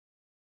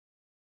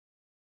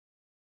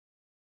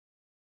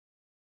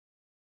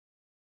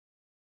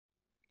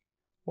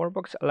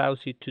Workbox allows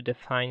you to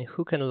define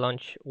who can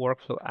launch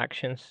workflow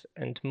actions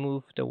and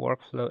move the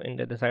workflow in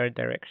the desired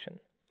direction.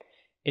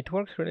 It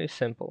works really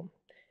simple.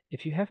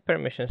 If you have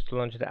permissions to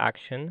launch the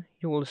action,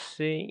 you will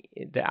see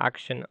the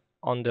action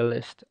on the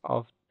list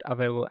of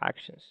available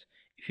actions.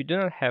 If you do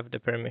not have the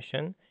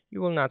permission,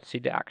 you will not see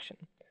the action.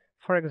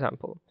 For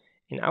example,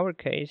 in our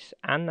case,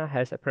 Anna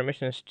has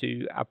permissions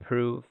to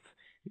approve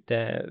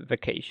the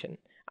vacation.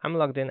 I'm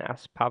logged in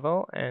as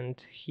Pavel and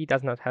he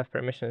does not have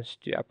permissions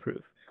to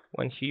approve.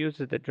 When he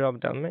uses the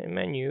drop-down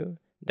menu,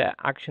 the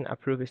action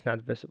approve is not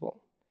visible.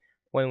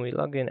 When we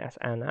log in as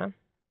Anna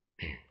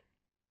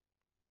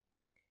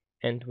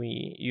and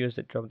we use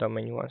the drop-down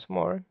menu once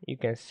more, you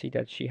can see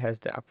that she has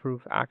the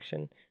approve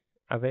action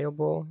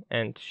available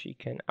and she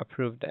can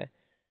approve the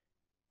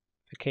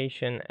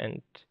vacation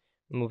and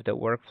move the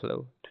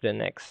workflow to the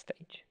next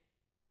stage.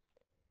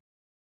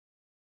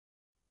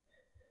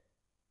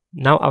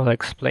 Now I will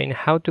explain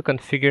how to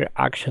configure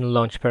action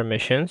launch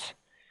permissions.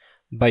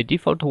 By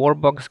default,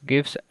 Workbox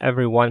gives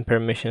everyone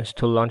permissions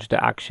to launch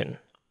the action.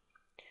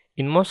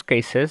 In most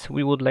cases,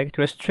 we would like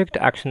to restrict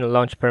action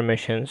launch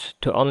permissions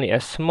to only a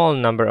small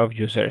number of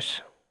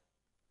users.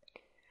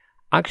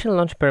 Action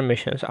launch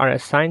permissions are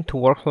assigned to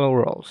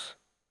workflow roles.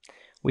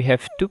 We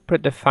have two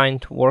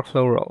predefined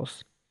workflow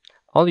roles,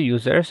 all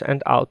users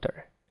and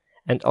author,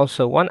 and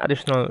also one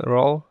additional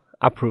role,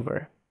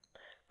 approver.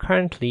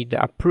 Currently,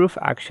 the approve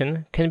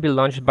action can be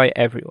launched by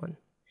everyone.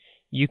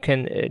 You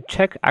can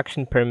check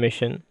action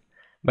permission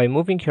by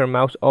moving your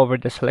mouse over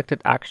the selected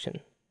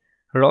action.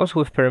 Roles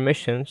with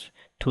permissions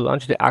to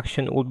launch the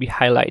action will be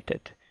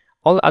highlighted.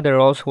 All other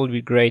roles will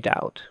be grayed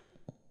out.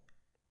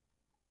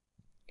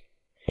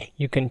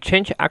 You can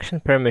change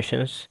action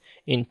permissions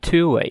in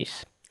two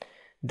ways.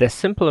 The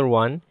simpler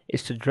one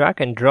is to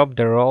drag and drop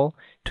the role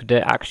to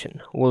the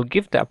action. We'll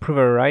give the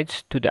approver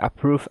rights to the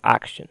approve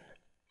action.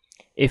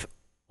 If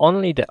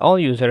only the all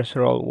users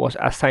role was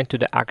assigned to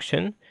the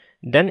action,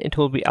 then it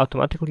will be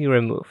automatically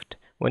removed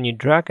when you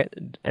drag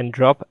and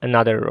drop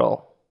another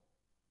role.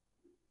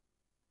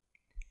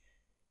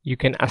 You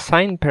can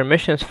assign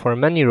permissions for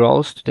many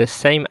roles to the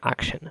same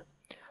action.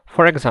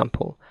 For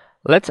example,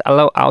 let's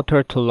allow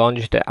author to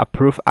launch the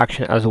approve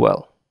action as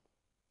well.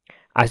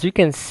 As you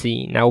can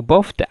see, now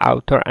both the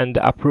author and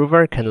the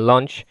approver can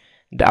launch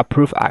the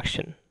approve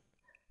action.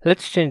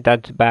 Let's change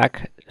that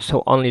back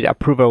so only the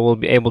approver will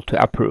be able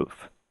to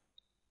approve.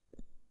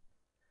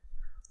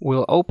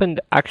 We'll open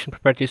the Action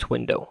Properties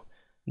window.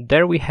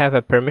 There we have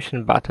a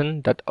permission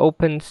button that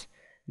opens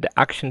the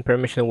Action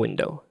Permission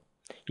window.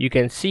 You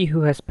can see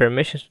who has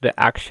permissions to the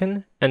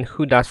action and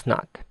who does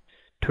not.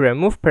 To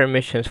remove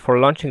permissions for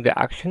launching the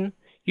action,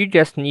 you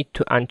just need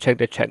to uncheck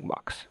the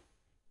checkbox.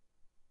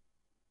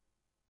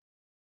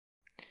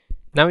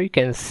 Now you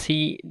can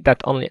see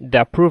that only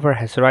the approver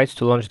has rights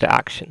to launch the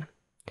action.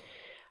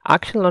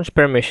 Action launch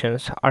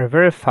permissions are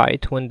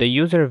verified when the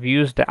user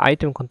views the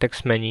item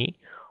context menu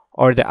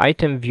or the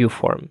item view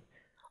form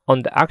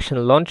on the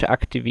action launch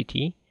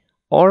activity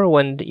or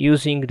when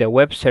using the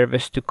web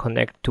service to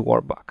connect to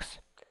Workbox.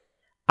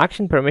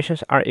 Action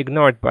permissions are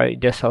ignored by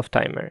the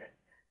self-timer.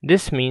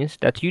 This means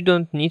that you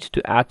don't need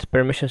to add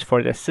permissions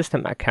for the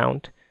system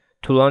account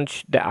to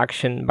launch the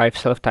action by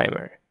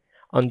self-timer.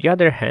 On the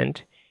other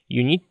hand,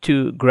 you need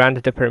to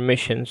grant the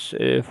permissions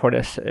for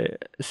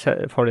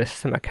the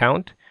system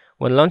account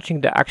when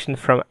launching the action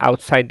from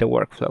outside the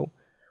workflow,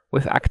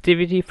 with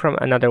activity from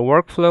another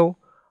workflow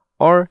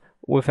or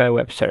with a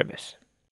web service.